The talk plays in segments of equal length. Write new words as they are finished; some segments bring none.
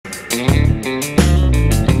Hey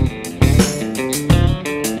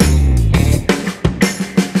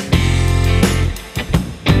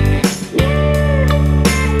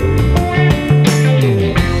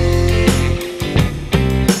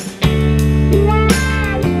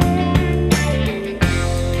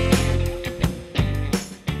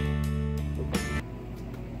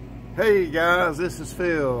guys, this is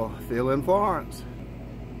Phil in Florence.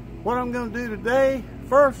 What I'm going to do today,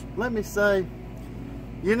 first let me say,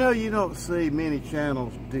 you know, you don't see many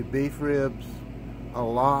channels do beef ribs a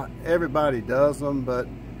lot. Everybody does them, but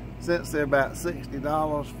since they're about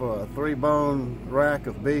 $60 for a 3-bone rack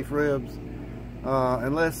of beef ribs,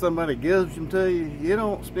 unless somebody gives them to you, you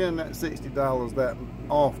don't spend that $60 that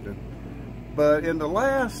often. But in the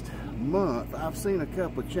last month, I've seen a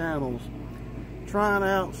couple of channels trying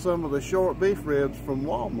out some of the short beef ribs from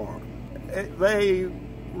Wal-Mart. They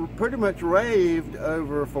pretty much raved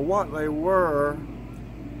over, for what they were,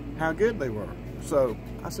 how good they were. So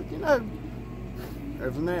I said, you know,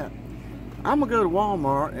 there's an app. I'm gonna go to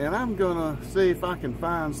Wal-Mart and I'm gonna see if I can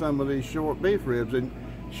find some of these short beef ribs. And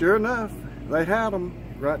sure enough, they had them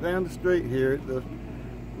right down the street here at the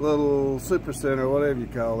little super center, whatever you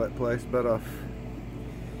call that place. But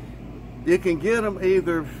you can get them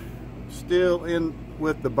either still in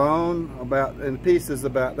with the bone, about in pieces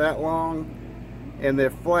about that long, and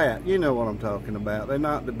they're flat. You know what I'm talking about. They're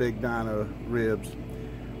not the big Dino Ribs.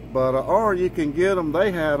 But or you can get them,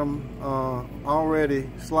 they had them already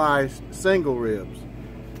sliced single ribs.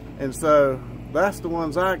 And so that's the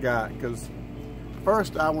ones I got, because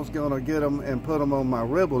first I was going to get them and put them on my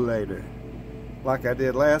ribolator like I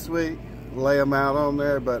did last week, lay them out on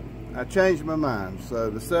there, but I changed my mind. So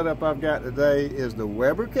the setup I've got today is the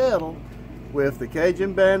Weber kettle with the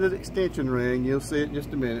Cajun Bandit extension ring. You'll see it in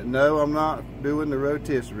just a minute. No, I'm not doing the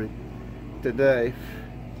rotisserie today.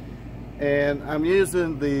 And I'm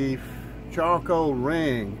using the charcoal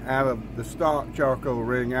ring out of the stock charcoal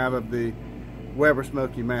ring out of the Weber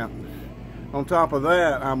Smoky Mountain. On top of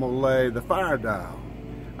that, I'm gonna lay the fire dial.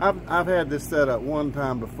 I've had this set up one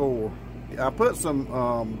time before. I put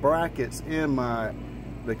some brackets in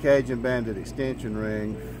the Cajun Bandit extension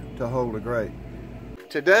ring to hold a grate.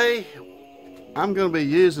 Today, I'm going to be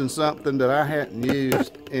using something that I hadn't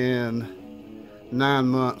used in 9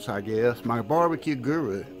 months, I guess. My BBQ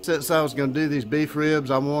Guru. Since I was going to do these beef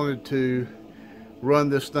ribs, I wanted to run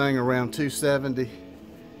this thing around 270.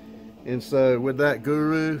 And so with that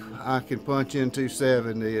Guru, I can punch in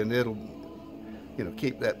 270 and it'll, you know,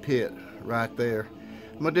 keep that pit right there.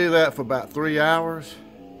 I'm going to do that for about 3 hours.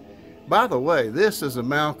 By the way, this is a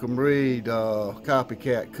Malcolm Reed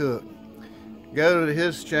copycat cook. Go to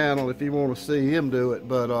his channel if you want to see him do it.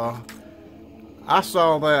 But I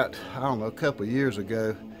saw that, I don't know, a couple of years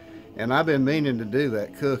ago, and I've been meaning to do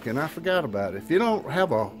that cook, and I forgot about it. If you don't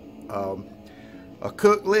have a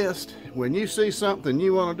cook list, when you see something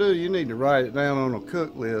you want to do, you need to write it down on a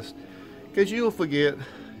cook list, because you'll forget,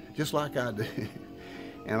 just like I do.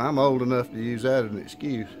 And I'm old enough to use that as an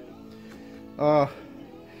excuse.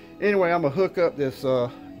 Anyway, I'm gonna hook up this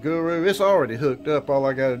Guru. It's already hooked up. All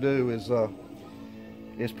I gotta do is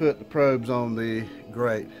put the probes on the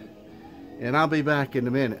grate. And I'll be back in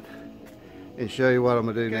a minute and show you what I'm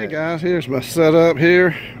gonna do next. Okay guys, here's my setup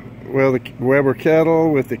here. Well, the Weber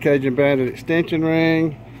kettle with the Cajun Bandit extension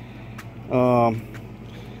ring.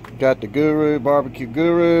 Got the Guru, BBQ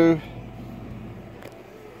Guru.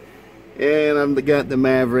 And I've got the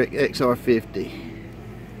Maverick XR-50.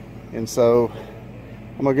 And so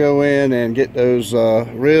I'm gonna go in and get those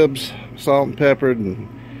ribs salt and peppered and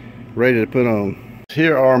ready to put on.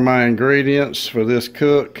 Here are my ingredients for this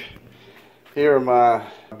cook. Here are my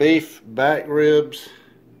beef back ribs,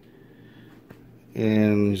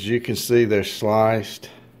 and as you can see, they're sliced.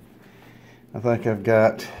 I think I've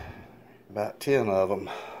got about 10 of them.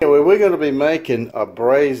 Anyway, we're going to be making a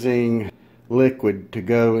braising liquid to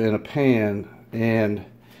go in a pan, and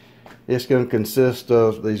it's going to consist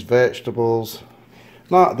of these vegetables.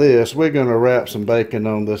 Not this. We're going to wrap some bacon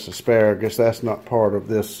on this asparagus. That's not part of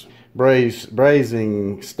this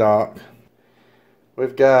braising stock.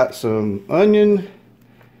 We've got some onion,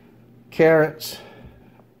 carrots,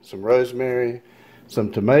 some rosemary,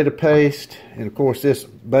 some tomato paste, and of course this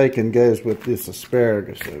bacon goes with this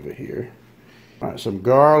asparagus over here. All right, some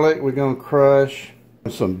garlic we're going to crush,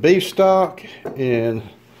 some beef stock, and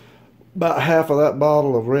about half of that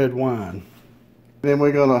bottle of red wine. Then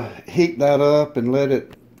we're going to heat that up and let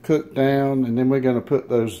it cook down, and then we're going to put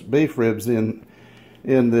those beef ribs in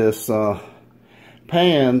this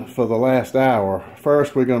pan for the last hour.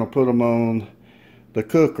 First we're going to put them on the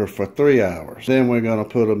cooker for 3 hours. Then we're going to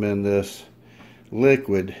put them in this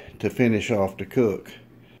liquid to finish off the cook.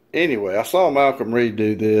 Anyway, I saw Malcolm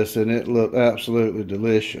redo this and it looked absolutely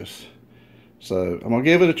delicious. So I'm gonna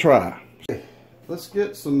give it a try. Let's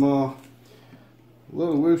get some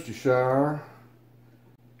little Worcestershire.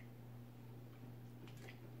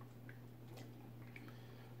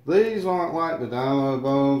 These aren't like the dino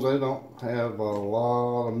bones. They don't have a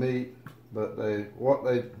lot of meat, but what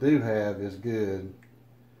they do have is good.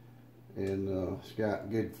 And it's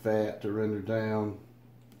got good fat to render down.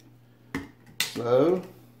 So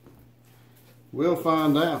we'll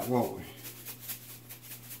find out, won't we?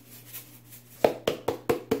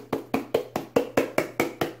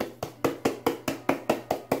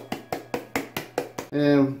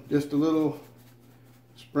 And just a little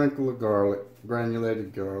sprinkle of garlic,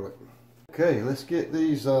 granulated garlic. Okay, let's get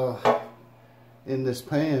these in this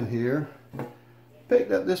pan here.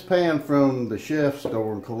 Picked up this pan from the chef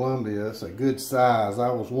store in Columbia. It's a good size. I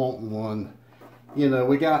was wanting one. You know,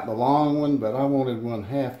 we got the long one, but I wanted one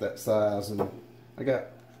half that size, and I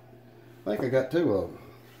think I got two of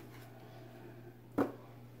them.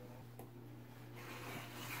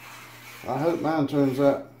 I hope mine turns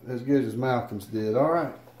out as good as Malcolm's did. All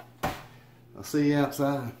right, I'll see you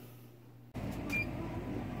outside.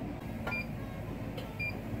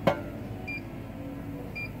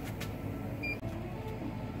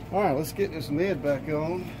 All right, let's get this lid back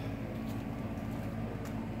on.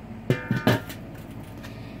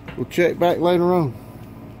 We'll check back later on.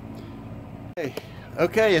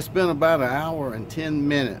 Okay, it's been about an hour and 10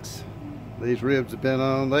 minutes. These ribs have been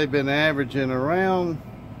on. They've been averaging around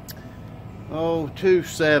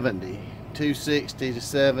 270, 260 to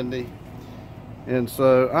 70. And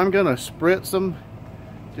so I'm gonna spritz them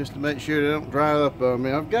just to make sure they don't dry up on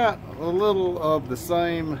me. I've got a little of the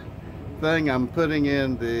same thing I'm putting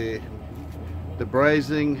in the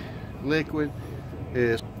braising liquid.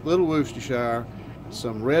 Is little Worcestershire,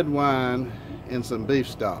 some red wine, and some beef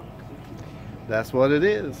stock. That's what it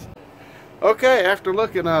is. Okay, after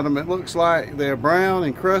looking at them, it looks like they're brown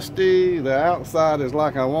and crusty. The outside is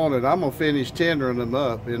like I wanted. I'm gonna finish tendering them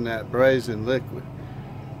up in that braising liquid.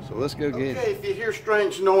 So let's go get it. Okay, if you hear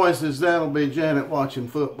strange noises, that'll be Janet watching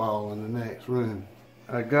football in the next room.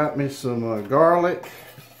 I got me some garlic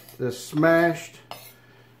that's smashed.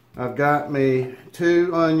 I've got me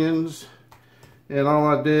 2 onions, and all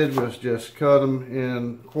I did was just cut them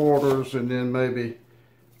in quarters, and then maybe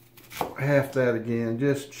half that again,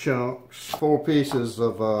 just chunks. 4 pieces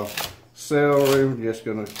of celery. I'm just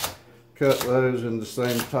gonna cut those in the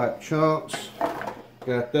same type chunks.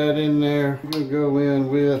 Got that in there. I'm gonna go in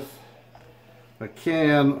with a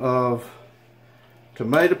can of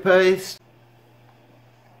tomato paste.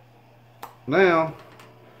 Now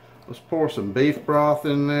let's pour some beef broth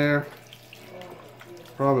in there.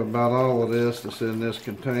 Probably about all of this that's in this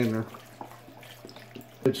container.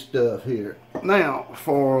 Good stuff here. Now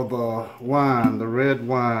for the wine, the red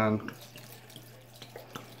wine.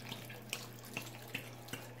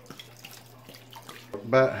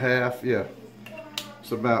 About half, yeah.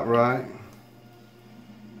 It's about right.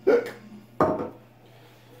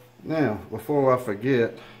 Now, before I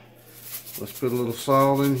forget, let's put a little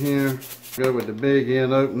salt in here. Go with the big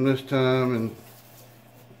end open this time, and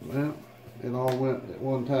well, it all went at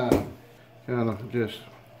one time. Kind of just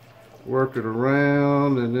work it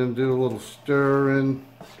around and then do a little stirring.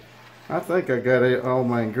 I think I got all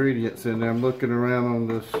my ingredients in there. I'm looking around on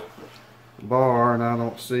this bar and I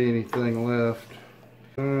don't see anything left.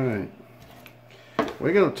 Alright,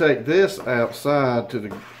 we're going to take this outside to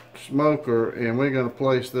the smoker, and we're going to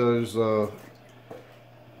place those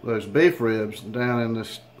beef ribs down in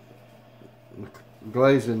this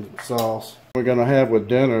glazing sauce. We're going to have with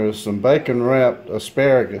dinner is some bacon wrapped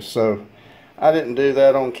asparagus. So I didn't do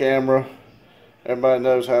that on camera. Everybody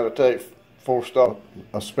knows how to take 4-stalk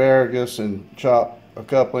asparagus and chop a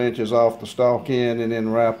couple inches off the stalk end and then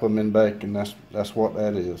wrap them in bacon. That's what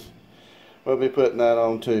that is. We'll be putting that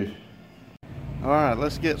on too. Alright,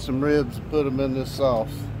 let's get some ribs and put them in this sauce.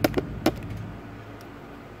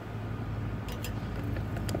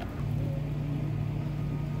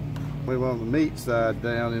 We want the meat side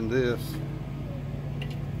down in this.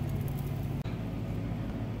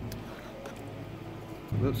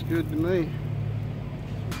 Looks good to me.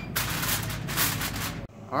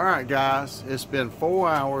 Alright guys, it's been 4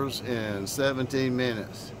 hours and 17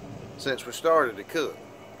 minutes since we started to cook.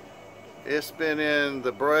 It's been in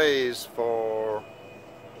the braise for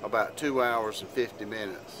about 2 hours and 50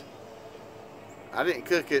 minutes. I didn't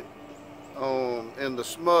cook it in the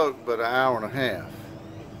smoke but an hour and a half.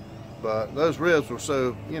 But those ribs were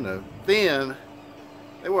so, thin.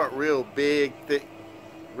 They weren't real big, thick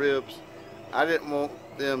ribs. I didn't want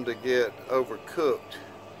them to get overcooked.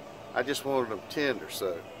 I just wanted them tender,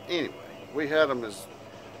 so anyway, we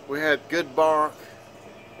had good bark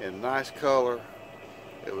and nice color.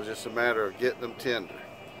 It was just a matter of getting them tender.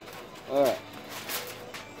 All right.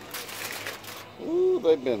 Ooh,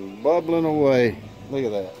 they've been bubbling away. Look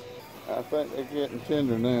at that. I think they're getting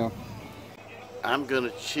tender now. I'm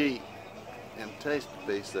gonna cheat and taste a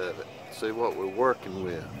piece of it. See what we're working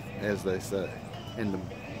with, as they say in the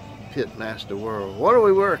pitmaster world. What are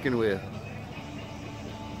we working with?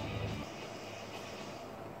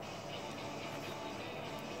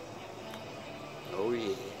 Oh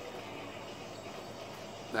yeah.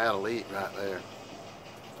 That'll eat right there.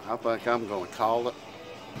 I think I'm gonna call it.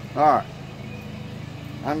 All right.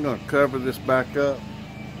 I'm gonna cover this back up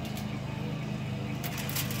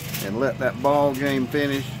and let that ball game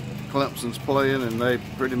finish. Clemson's playing, and they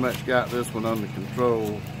pretty much got this one under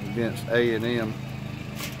control against A&M.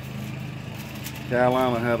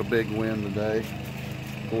 Carolina had a big win today.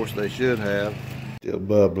 Of course, they should have. Still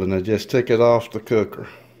bubbling. I just took it off the cooker.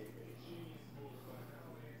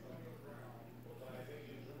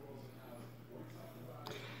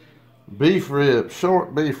 Beef ribs,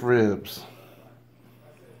 short beef ribs.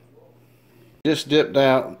 Just dipped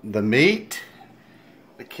out the meat,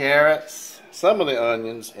 the carrots, some of the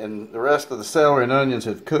onions, and the rest of the celery and onions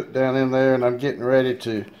have cooked down in there, and I'm getting ready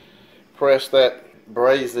to press that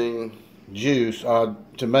braising juice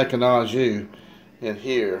to make an au jus in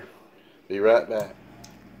here. Be right back.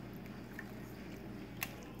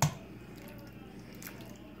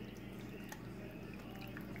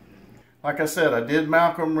 Like I said, I did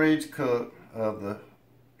Malcolm Reed's cook of the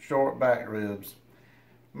short back ribs.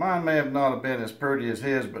 Mine may have not have been as pretty as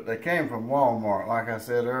his, but they came from Wal-Mart, like I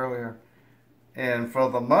said earlier. And for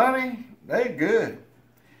the money, they good.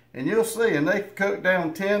 And you'll see, and they cook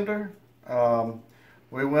down tender.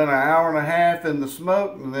 We went an hour and a half in the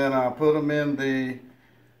smoke, and then I put them in the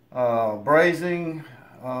braising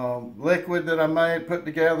liquid that I put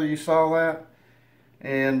together. You saw that.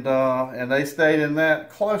 And they stayed in that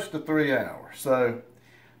close to 3 hours. So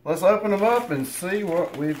let's open them up and see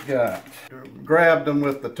what we've got. Grabbed them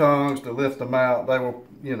with the tongs to lift them out. They were,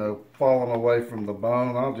 you know, falling away from the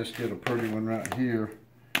bone. I'll just get a pretty one right here.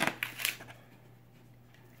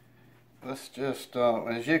 Let's just,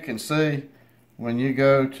 as you can see, when you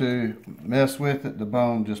go to mess with it, the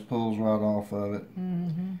bone just pulls right off of it.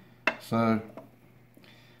 Mm-hmm. So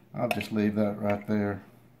I'll just leave that right there.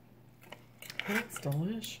 That's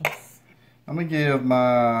delicious. I'm going to give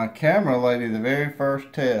my camera lady the very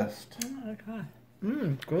first test. Oh,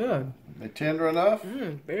 okay. Good. They tender enough?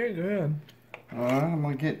 Very good. Alright, I'm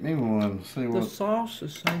going to get me one. See the sauce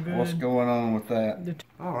is so good. What's going on with that.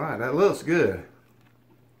 Alright, that looks good.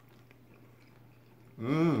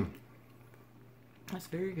 That's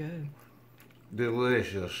very good.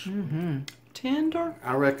 Delicious. Tender.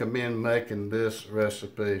 I recommend making this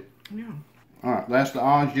recipe. Yeah. Alright, that's the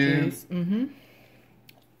au jus.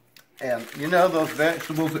 And you know those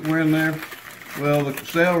vegetables that were in there? Well, the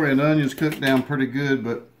celery and onions cooked down pretty good,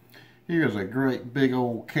 but here's a great big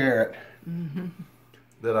old carrot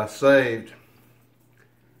that I saved.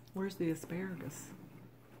 Where's the asparagus?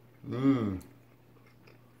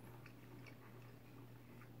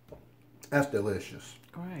 That's delicious.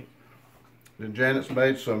 Great. Then Janet's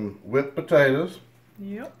made some whipped potatoes.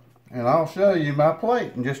 Yep. And I'll show you my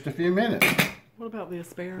plate in just a few minutes. What about the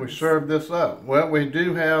asparagus? We served this up. Well, we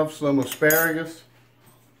do have some asparagus.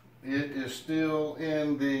 It is still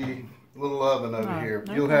in the little oven over here.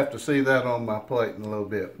 Okay. You'll have to see that on my plate in a little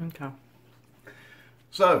bit. Okay.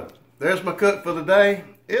 So, there's my cook for the day.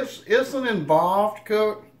 It's an involved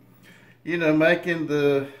cook. You know,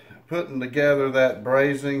 putting together that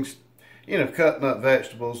braising, you know, cutting up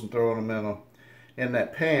vegetables and throwing them in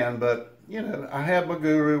that pan, but you know, I have my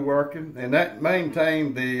Guru working, and that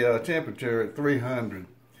maintained the temperature at 300.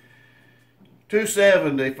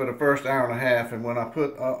 270 for the first hour and a half, and when I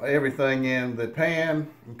put everything in the pan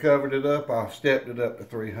and covered it up, I stepped it up to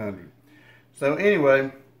 300. So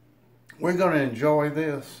anyway, we're going to enjoy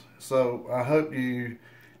this. So I hope you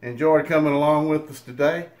enjoyed coming along with us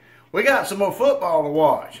today. We got some more football to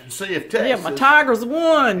watch and see if Texas... Yeah, my Tigers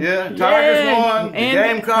won. Yeah, Tigers won. The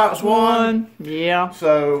Gamecocks won. Yeah.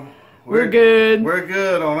 So... We're good. We're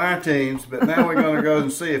good on our teams, but now we're going to go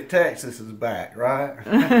and see if Texas is back, right?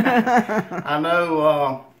 I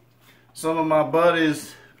know some of my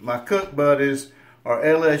buddies, my cook buddies, are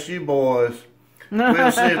LSU boys.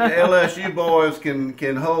 We'll see if the LSU boys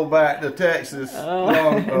can hold back the Texas.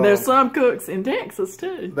 And there's some cooks in Texas,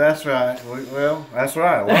 too. That's right. Well, that's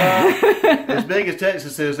right. Well, as big as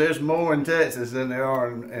Texas is, there's more in Texas than there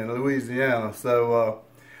are in Louisiana. So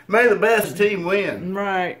may the best team win.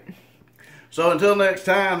 Right. So until next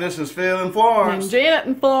time, this is Phil and Florence. And Janet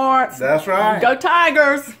and Florence. That's right. Go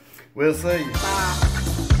Tigers. We'll see you. Bye.